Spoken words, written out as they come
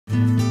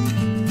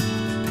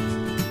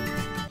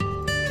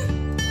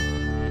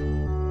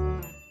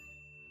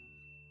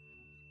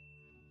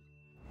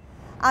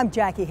I'm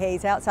Jackie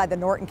Hayes outside the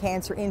Norton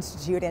Cancer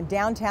Institute in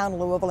downtown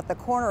Louisville at the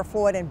corner of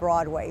Floyd and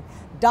Broadway.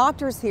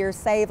 Doctors here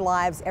save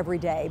lives every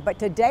day, but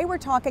today we're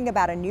talking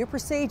about a new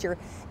procedure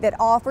that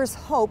offers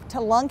hope to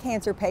lung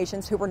cancer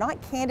patients who were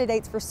not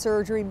candidates for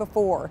surgery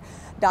before.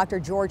 Dr.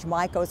 George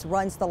Mikos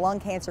runs the lung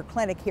cancer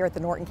clinic here at the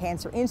Norton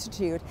Cancer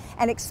Institute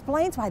and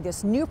explains why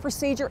this new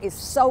procedure is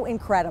so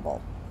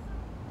incredible.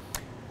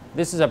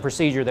 This is a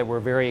procedure that we're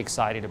very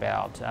excited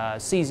about.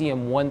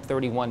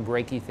 Cesium-131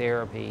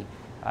 brachytherapy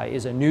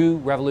is a new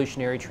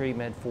revolutionary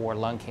treatment for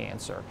lung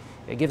cancer.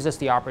 It gives us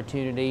the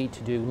opportunity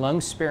to do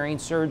lung-sparing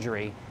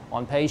surgery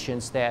on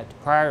patients that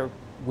prior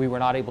we were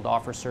not able to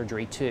offer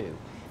surgery to.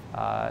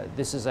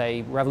 This is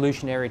a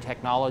revolutionary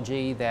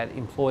technology that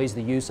employs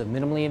the use of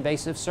minimally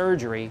invasive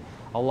surgery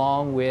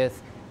along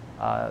with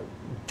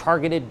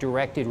targeted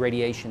directed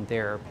radiation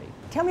therapy.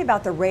 Tell me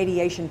about the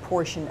radiation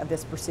portion of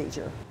this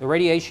procedure. The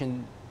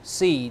radiation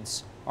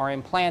seeds are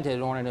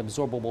implanted on an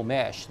absorbable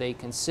mesh. They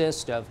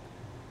consist of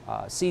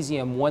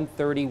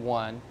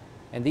Cesium-131,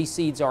 and these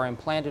seeds are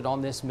implanted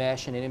on this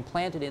mesh and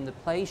implanted in the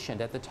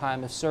patient at the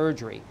time of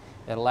surgery.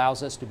 That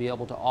allows us to be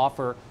able to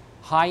offer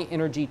high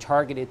energy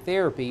targeted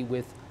therapy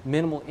with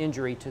minimal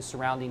injury to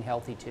surrounding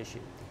healthy tissue.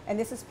 And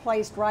this is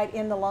placed right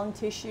in the lung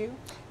tissue?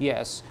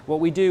 Yes.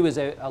 What we do is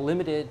a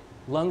limited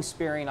lung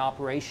sparing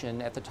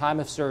operation. At the time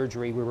of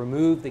surgery, we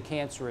remove the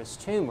cancerous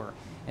tumor,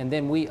 and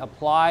then we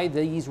apply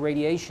these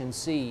radiation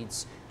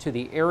seeds to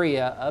the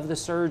area of the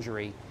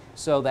surgery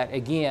so that,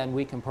 again,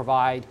 we can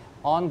provide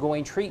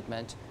ongoing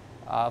treatment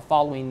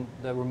following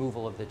the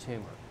removal of the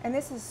tumor. And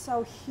this is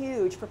so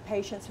huge for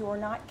patients who are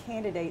not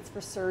candidates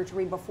for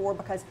surgery before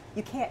because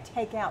you can't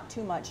take out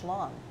too much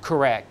lung.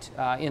 Correct.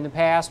 In the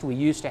past, we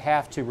used to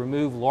have to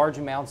remove large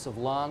amounts of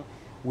lung,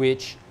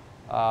 which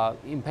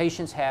in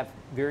patients have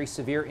very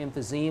severe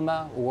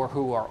emphysema or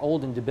who are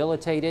old and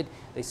debilitated,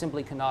 they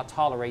simply cannot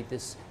tolerate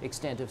this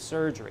extent of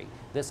surgery.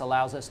 This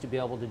allows us to be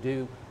able to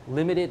do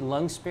limited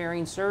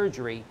lung-sparing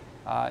surgery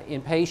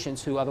in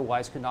patients who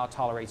otherwise could not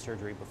tolerate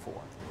surgery before.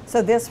 So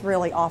this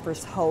really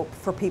offers hope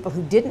for people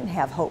who didn't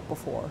have hope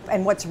before.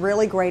 And what's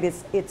really great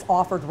is it's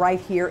offered right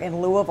here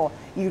in Louisville.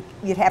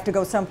 You'd have to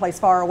go someplace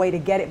far away to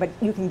get it, but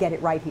you can get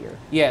it right here.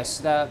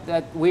 Yes,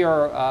 we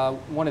are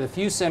one of the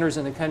few centers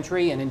in the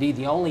country, and indeed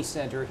the only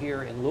center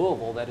here in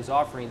Louisville that is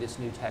offering this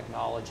new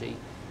technology.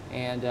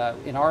 And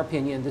in our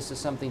opinion, this is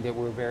something that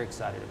we're very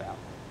excited about.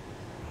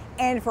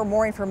 And for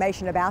more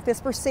information about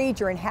this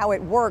procedure and how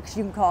it works,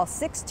 you can call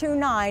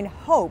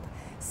 629-HOPE,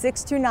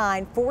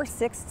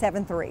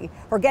 629-4673.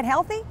 For Get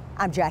Healthy,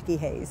 I'm Jackie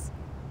Hayes.